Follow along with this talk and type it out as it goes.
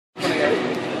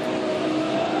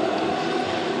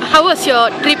How was your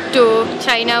trip to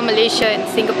China, Malaysia and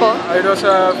Singapore? It was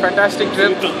a fantastic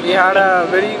trip. We had a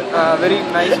very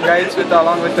nice guides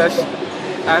along with us,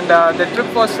 and the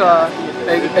trip was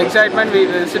excitement. We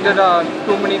visited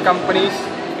too many companies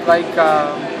like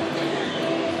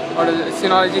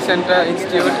Sinology Center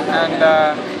Institute and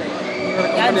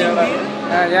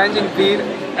Yanjin Beer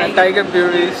and Tiger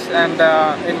Breweries, and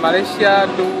in Malaysia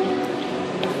to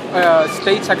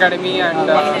Straits Academy and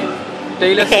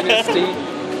Taylor's University.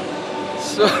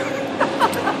 So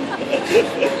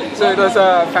it was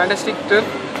a fantastic trip,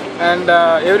 and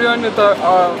everyone with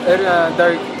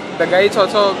the guides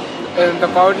also, the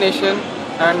coordination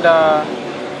and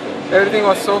everything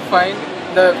was so fine.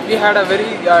 We had a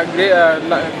very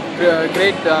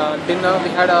great dinner. We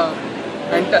had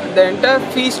the entire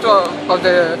feast of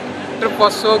the trip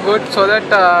was so good, so that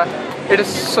it is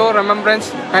so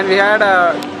remembrance, and we had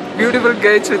beautiful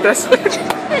guides with us.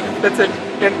 That's it.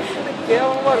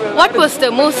 What was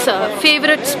the most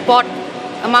favorite spot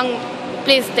among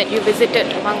places that you visited?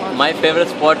 My favorite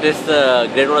spot is the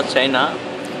Great Wall of China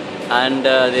and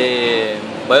the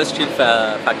Biosteel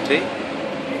factory.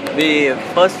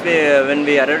 When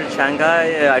we arrived in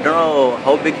Shanghai, I don't know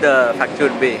how big the factory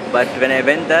would be, but when I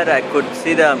went there, I could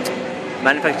see the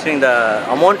manufacturing, the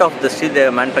amount of the steel they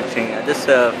are manufacturing. I just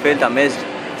felt amazed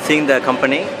seeing the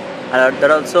company.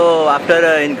 That also,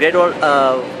 after in Great Wall,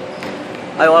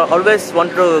 I always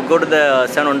wanted to go to the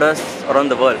 7 wonders around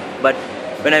the world, but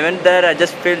when I went there, I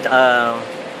just felt I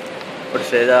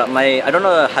don't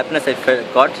know, the happiness I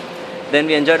got. Then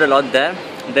we enjoyed a lot there.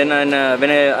 Then when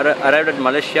I arrived at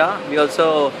Malaysia, we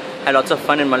also had lots of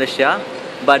fun in Malaysia,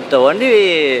 but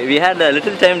only we had a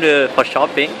little time for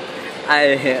shopping.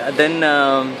 Then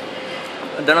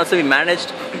also we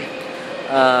managed.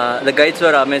 The guides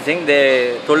were amazing.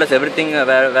 They told us everything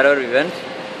wherever we went.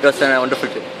 It was a wonderful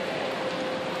trip.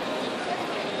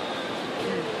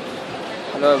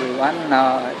 Hello everyone.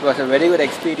 It was a very good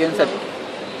experience. That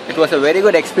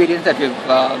we've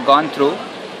gone through.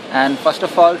 And first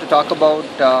of all, to talk about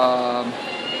the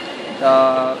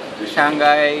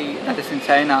Shanghai, that is in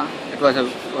China, it was a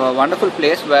wonderful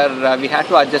place where we had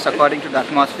to adjust according to the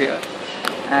atmosphere.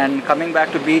 And coming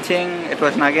back to Beijing, it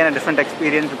was again a different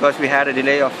experience because we had a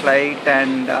delay of flight,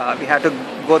 and we had to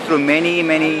go through many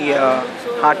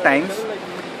hard times.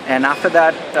 And after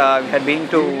that, we had been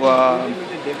to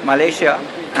Malaysia,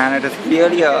 and it is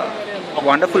really a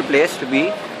wonderful place to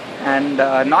be, and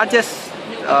not just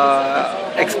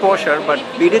exposure, but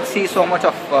we did see so much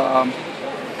of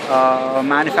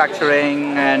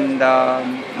manufacturing and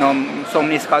so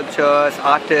many sculptures,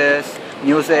 artists,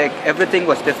 music. Everything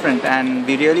was different, and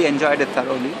we really enjoyed it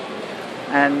thoroughly.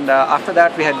 And after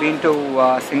that, we had been to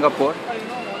Singapore.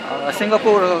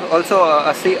 Singapore also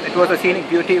it was a scenic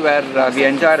beauty where we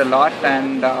enjoyed a lot,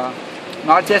 and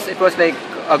not just it was like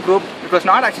a group. It was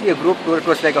not actually a group tour. It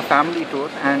was like a family tour,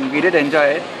 and we did enjoy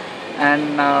it.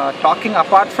 And talking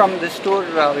apart from this tour,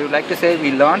 we would like to say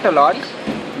we learnt a lot,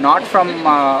 not from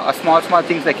small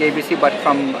things like ABC, but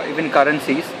from even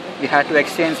currencies. We had to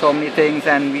exchange so many things,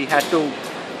 and we had to,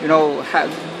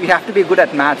 we have to be good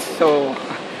at maths. So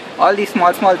all these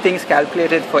small things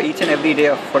calculated for each and every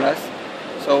day for us.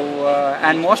 So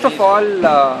and most of all,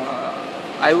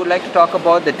 I would like to talk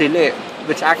about the delay,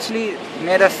 which actually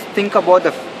made us think about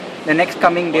the next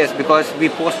coming days, because we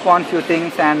postponed few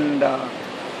things, and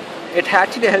it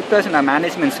actually helped us in our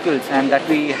management skills, and that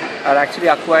we are actually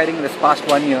acquiring this past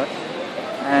 1 year.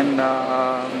 And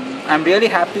I'm really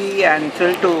happy and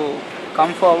thrilled to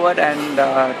come forward and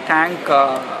thank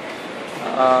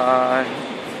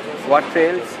what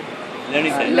trails?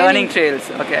 Learning Trails.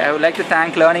 Okay, I would like to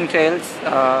thank Learning Trails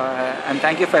and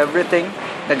thank you for everything.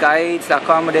 The guides, the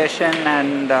accommodation,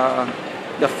 and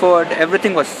the food,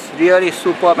 everything was really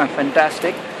superb and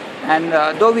fantastic. And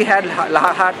though we had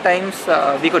hard times,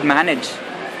 we could manage.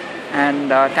 And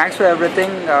thanks for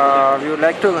everything. We would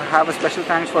like to have a special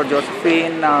thanks for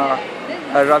Josephine,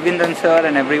 Ravindran sir,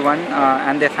 and everyone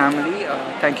and their family.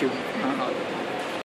 Thank you.